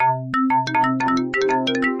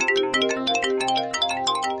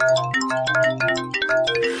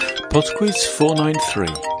PodQuiz 493.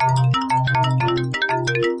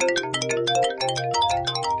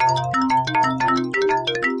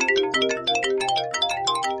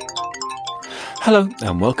 Hello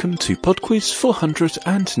and welcome to PodQuiz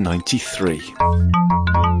 493.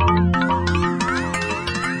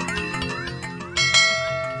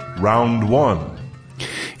 Round 1.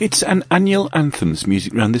 It's an annual anthems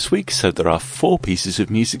music round this week, so there are 4 pieces of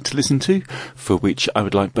music to listen to, for which I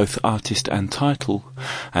would like both artist and title.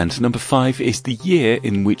 And number 5 is the year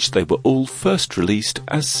in which they were all first released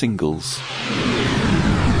as singles.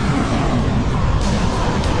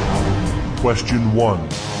 Question 1.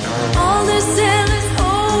 All this endless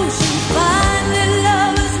ocean, finally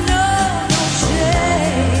lovers know no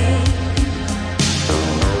shame.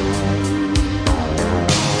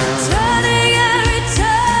 Turning and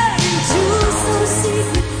returning to some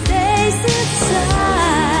secret place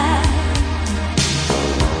inside.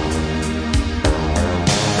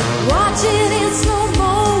 Watching in slow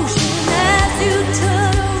motion as you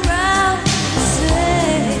turn around and say,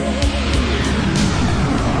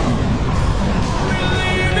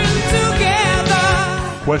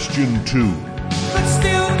 Question 2. but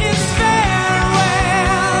still it's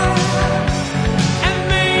farewell, and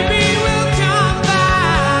maybe we'll come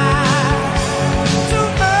back to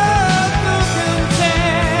earth, who can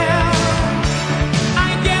tell? I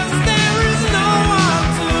guess there is no one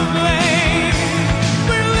to blame.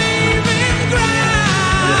 We're leaving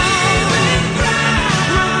ground.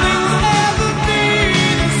 Will things ever be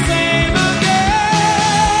the same again?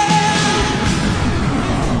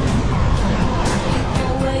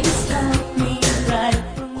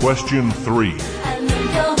 Question 3.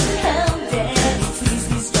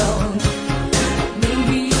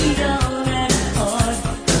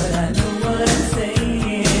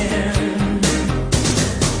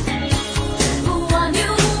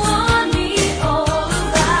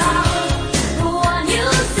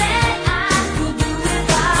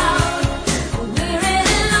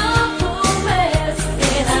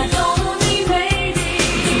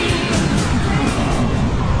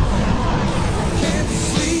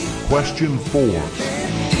 Question 4.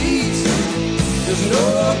 There's no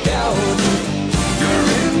doubt you're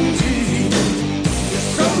in deep. Your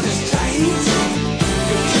throat is tight.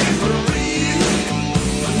 You can't breathe.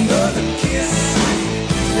 Another kiss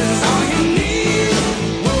is all you need.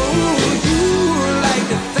 Oh, you like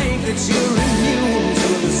to think that you're immune to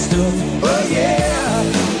the stuff. Oh yeah.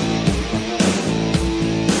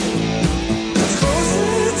 It's closer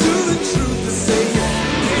to the truth to say you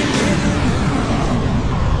can't get it.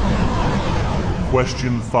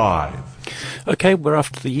 Question 5. Okay, we're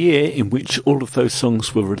after the year in which all of those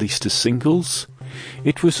songs were released as singles.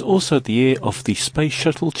 It was also the year of the Space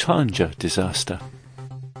Shuttle Challenger disaster.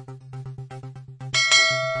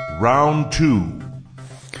 Round 2.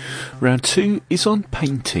 Round 2 is on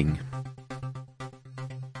painting.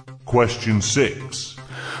 Question 6.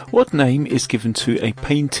 What name is given to a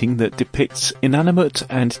painting that depicts inanimate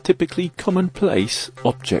and typically commonplace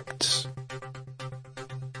objects?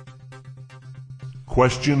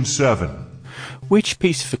 Question 7. Which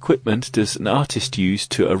piece of equipment does an artist use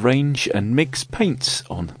to arrange and mix paints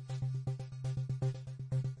on?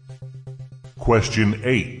 Question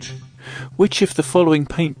 8. Which of the following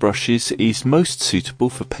paintbrushes is most suitable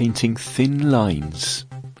for painting thin lines?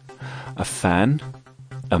 A fan,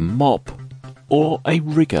 a mop, or a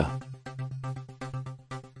rigger?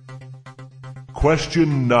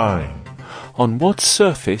 Question 9. On what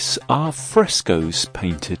surface are frescoes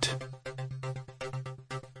painted?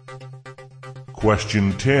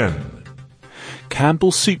 Question 10.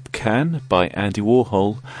 Campbell Soup Can by Andy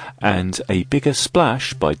Warhol and A Bigger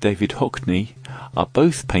Splash by David Hockney are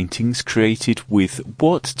both paintings created with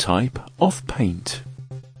what type of paint?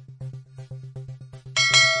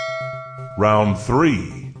 Round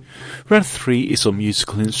 3. Round 3 is on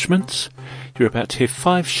musical instruments. You're about to hear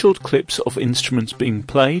 5 short clips of instruments being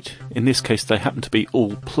played. In this case, they happen to be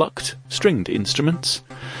all plucked, stringed instruments.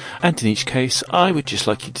 And in each case, I would just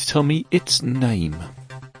like you to tell me its name.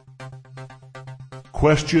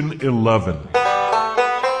 Question 11.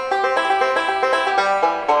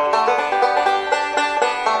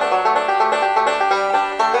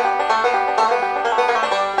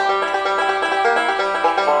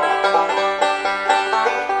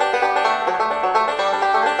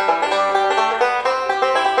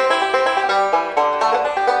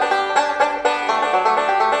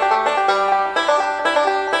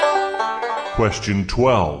 Question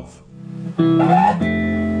 12.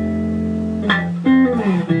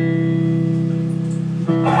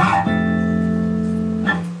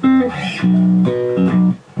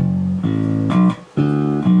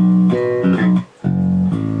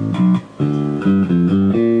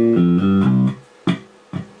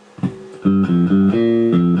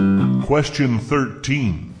 Question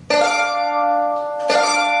 13.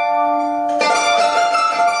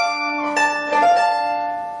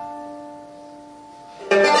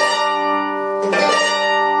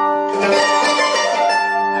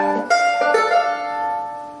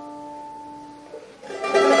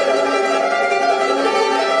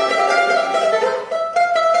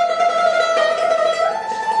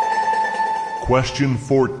 Question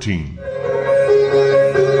 14.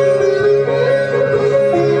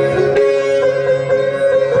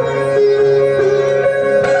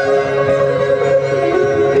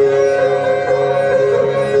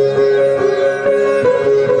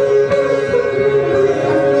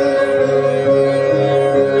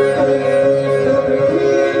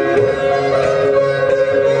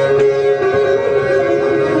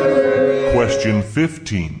 Question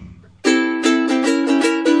 15.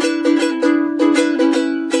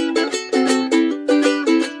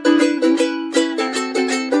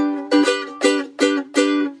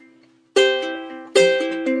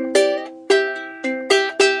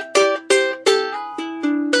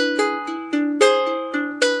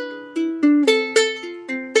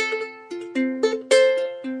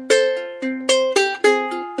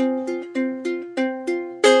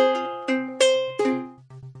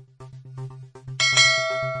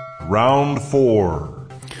 Round 4.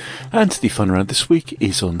 And the fun round this week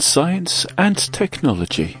is on science and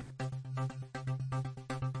technology.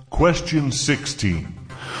 Question 16.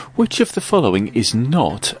 Which of the following is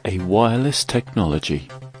not a wireless technology?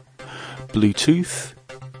 Bluetooth,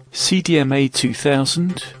 CDMA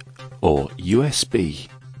 2000, or USB?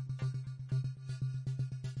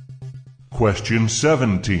 Question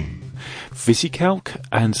 17. VisiCalc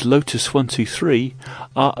and Lotus 123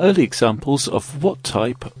 are early examples of what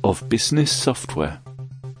type of business software?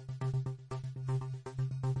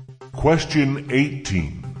 Question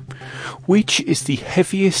 18. Which is the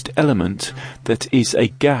heaviest element that is a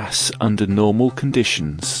gas under normal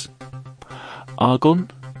conditions? Argon,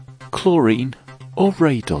 chlorine, or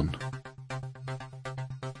radon?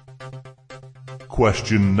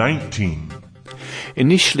 Question 19.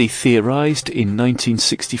 Initially theorized in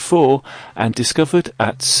 1964 and discovered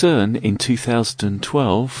at CERN in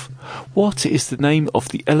 2012, what is the name of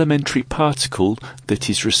the elementary particle that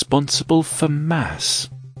is responsible for mass?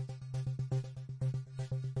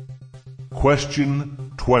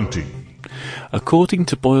 Question 20. According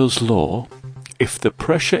to Boyle's law, if the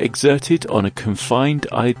pressure exerted on a confined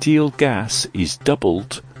ideal gas is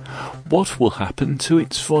doubled, what will happen to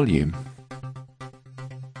its volume?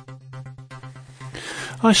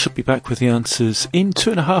 I shall be back with the answers in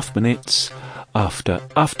 2.5 minutes after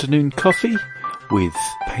afternoon coffee with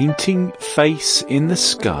Painting Face in the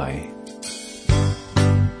Sky.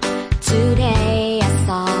 Today I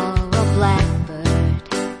saw a blackbird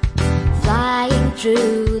flying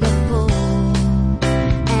through the pool,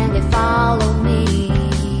 and they follow me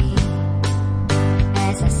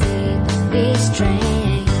as I sit on this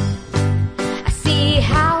train. I see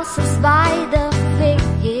houses by the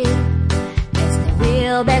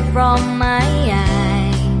back from my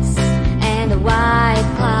eyes, and the white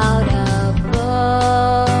cloud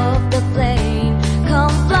above the plane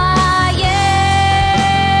come flying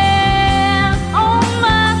on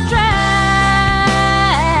my track,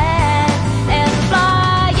 and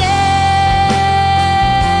flying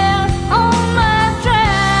on my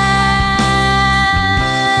track,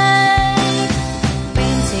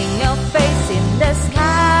 painting a face in the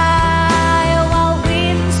sky while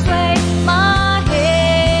winds sway my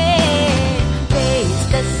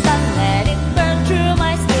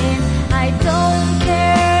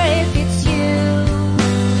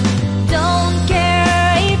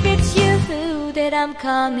I'm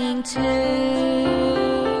coming to.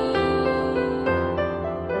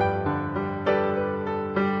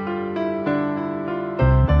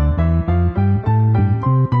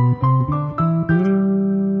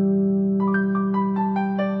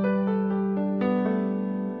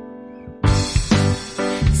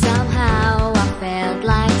 Somehow I felt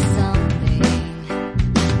like something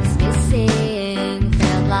is missing,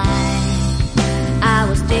 felt like I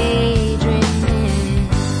was daydreaming.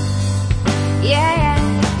 Yeah.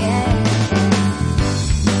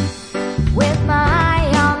 With my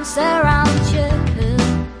arms around you,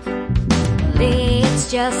 it's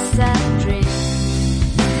just a dream,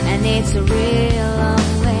 and it's a real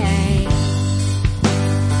long way.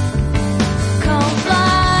 Come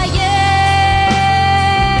flying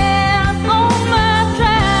on my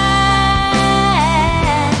track,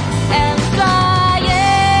 and flying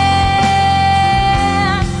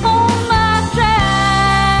on my track,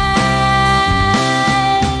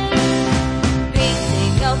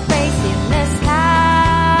 painting a face in the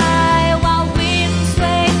sky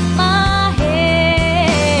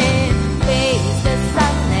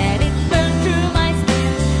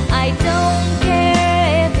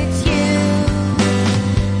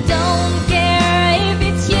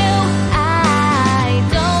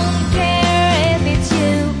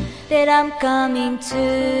said I'm coming too.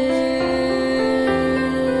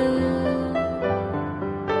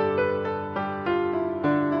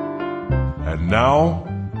 And now,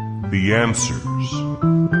 the answers.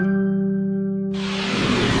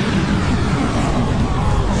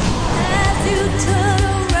 As you turn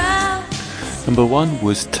around, Number 1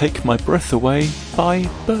 was Take My Breath Away by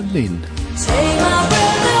Berlin. take my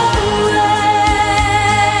breath away.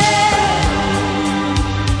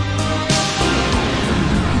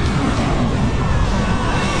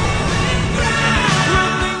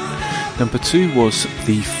 Number 2 was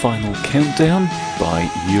The Final Countdown by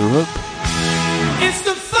Europe. It's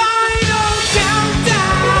the final countdown.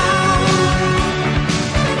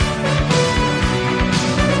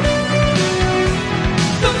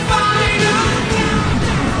 The final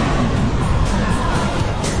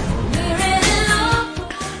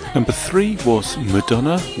countdown. Number 3 was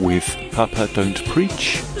Madonna with Papa Don't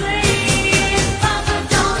Preach. Papa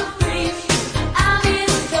don't preach, I've been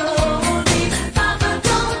told this. Papa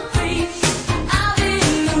don't preach, I've been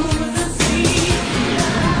losing sleep.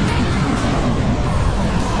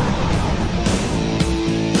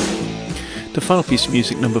 The final piece of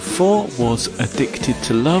music, number 4, was Addicted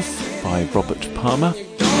to Love by Robert Palmer. Gonna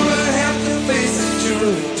have to face it, you're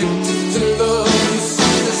addicted to love. It's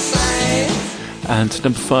the same. And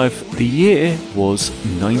number 5, the year was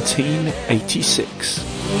 1986.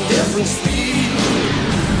 Different speed.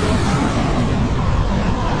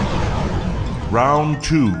 Round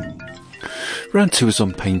 2. Round 2 is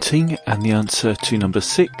on painting, and the answer to number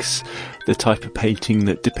 6, the type of painting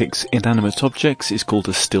that depicts inanimate objects, is called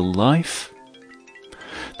a still life.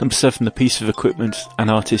 Number 7, the piece of equipment an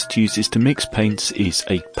artist uses to mix paints is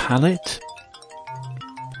a palette.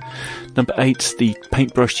 Number 8, the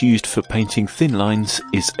paintbrush used for painting thin lines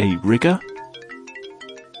is a rigger.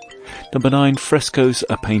 Number 9, frescoes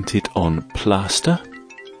are painted on plaster.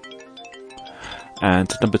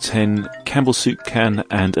 And number 10, Campbell soup can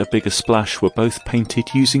and a bigger splash were both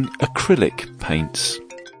painted using acrylic paints.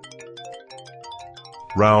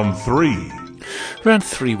 Round 3. Round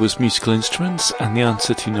 3 was musical instruments, and the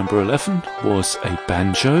answer to number 11 was a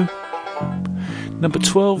banjo. Number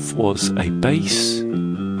 12 was a bass.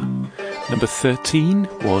 Number 13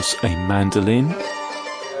 was a mandolin.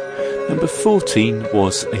 Number 14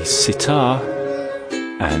 was a sitar.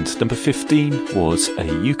 And number 15 was a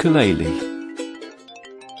ukulele.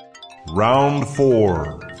 Round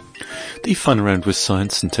 4. The final round was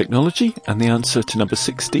science and technology, and the answer to number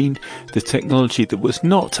 16, the technology that was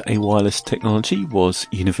not a wireless technology, was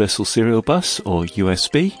Universal Serial Bus, or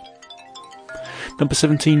USB. Number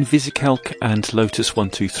 17, VisiCalc and Lotus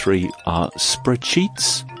 123 are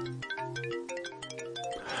spreadsheets.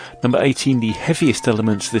 Number 18, the heaviest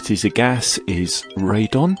element that is a gas is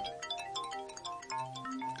radon.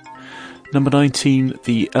 Number 19,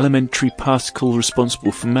 the elementary particle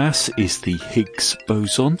responsible for mass is the Higgs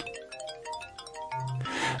boson.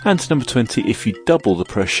 And number 20, if you double the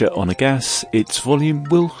pressure on a gas, its volume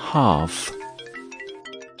will halve.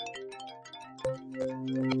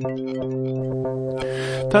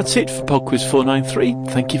 That's it for PodQuiz 493.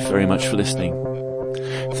 Thank you very much for listening.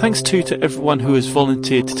 Thanks too to everyone who has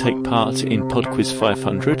volunteered to take part in PodQuiz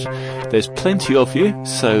 500. There's plenty of you,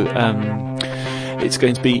 so it's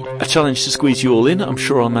going to be a challenge to squeeze you all in. I'm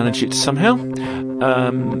sure I'll manage it somehow.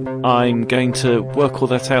 I'm going to work all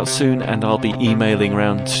that out soon, and I'll be emailing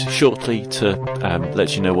around shortly to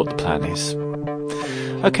let you know what the plan is.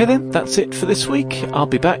 Okay then, that's it for this week. I'll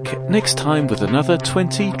be back next time with another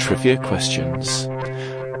 20 trivia questions.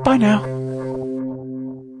 Bye now.